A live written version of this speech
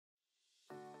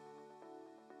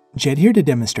Jed here to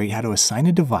demonstrate how to assign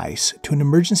a device to an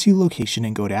emergency location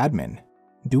in GoTo Admin.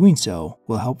 Doing so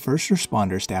will help first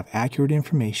responders to have accurate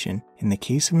information in the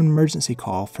case of an emergency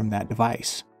call from that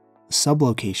device.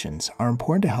 Sublocations are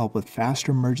important to help with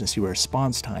faster emergency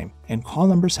response time, and call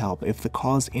numbers help if the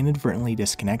call is inadvertently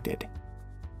disconnected.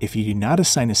 If you do not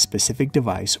assign a specific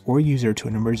device or user to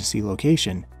an emergency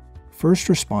location, first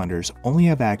responders only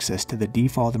have access to the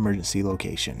default emergency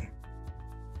location.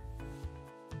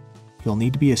 You'll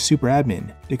need to be a super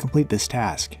admin to complete this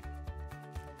task.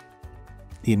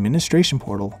 The administration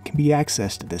portal can be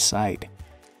accessed at this site.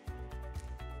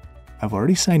 I've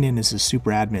already signed in as a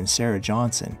super admin Sarah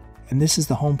Johnson, and this is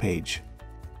the home page.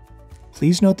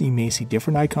 Please note that you may see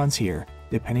different icons here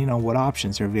depending on what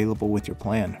options are available with your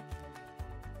plan.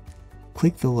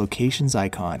 Click the Locations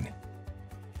icon.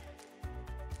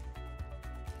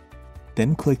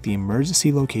 Then click the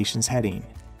Emergency Locations heading.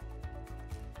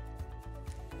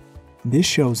 This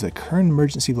shows the current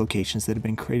emergency locations that have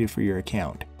been created for your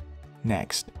account.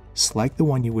 Next, select the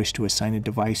one you wish to assign a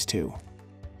device to.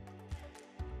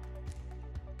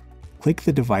 Click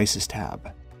the Devices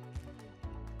tab.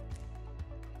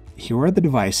 Here are the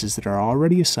devices that are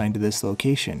already assigned to this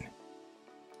location.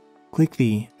 Click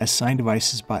the Assign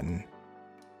Devices button.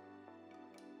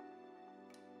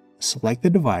 Select the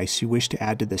device you wish to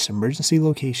add to this emergency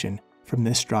location from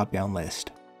this drop-down list.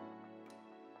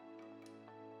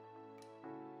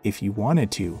 If you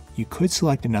wanted to, you could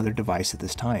select another device at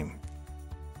this time.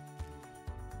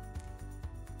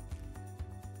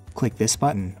 Click this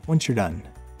button once you're done.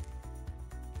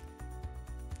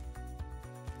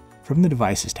 From the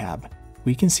Devices tab,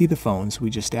 we can see the phones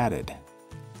we just added.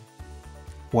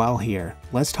 While here,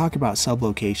 let's talk about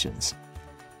sublocations.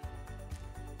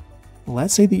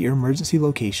 Let's say that your emergency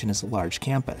location is a large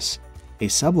campus. A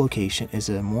sublocation is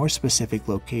a more specific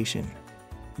location.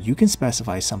 You can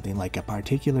specify something like a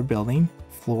particular building,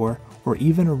 floor, or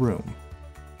even a room.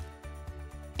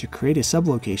 To create a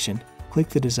sublocation, click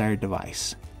the desired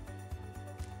device.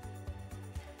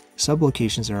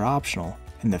 Sublocations are optional,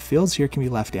 and the fields here can be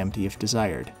left empty if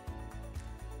desired.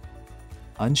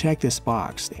 Uncheck this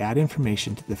box to add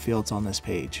information to the fields on this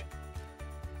page.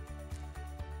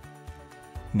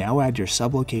 Now add your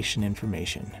sublocation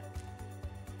information.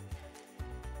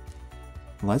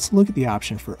 Let's look at the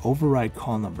option for Override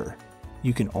Call Number.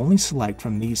 You can only select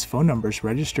from these phone numbers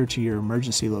registered to your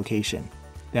emergency location.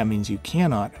 That means you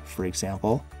cannot, for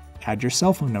example, add your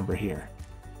cell phone number here.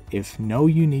 If no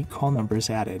unique call number is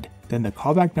added, then the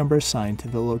callback number assigned to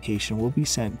the location will be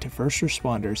sent to first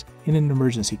responders in an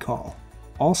emergency call.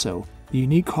 Also, the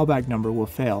unique callback number will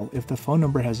fail if the phone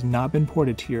number has not been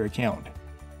ported to your account.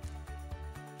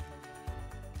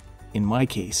 In my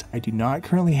case, I do not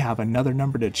currently have another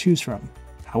number to choose from.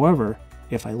 However,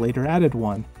 if I later added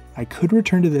one, I could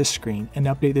return to this screen and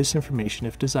update this information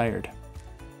if desired.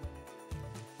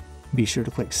 Be sure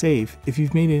to click Save if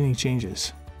you've made any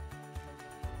changes.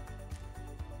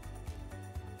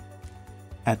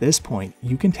 At this point,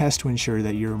 you can test to ensure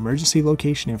that your emergency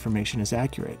location information is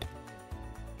accurate.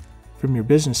 From your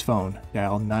business phone,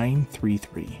 dial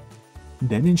 933.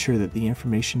 Then ensure that the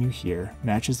information you hear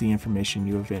matches the information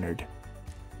you have entered.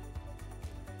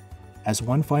 As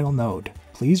one final note,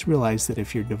 please realize that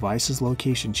if your device's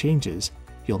location changes,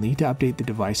 you'll need to update the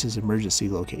device's emergency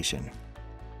location.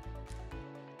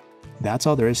 That's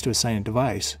all there is to assign a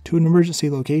device to an emergency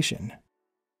location.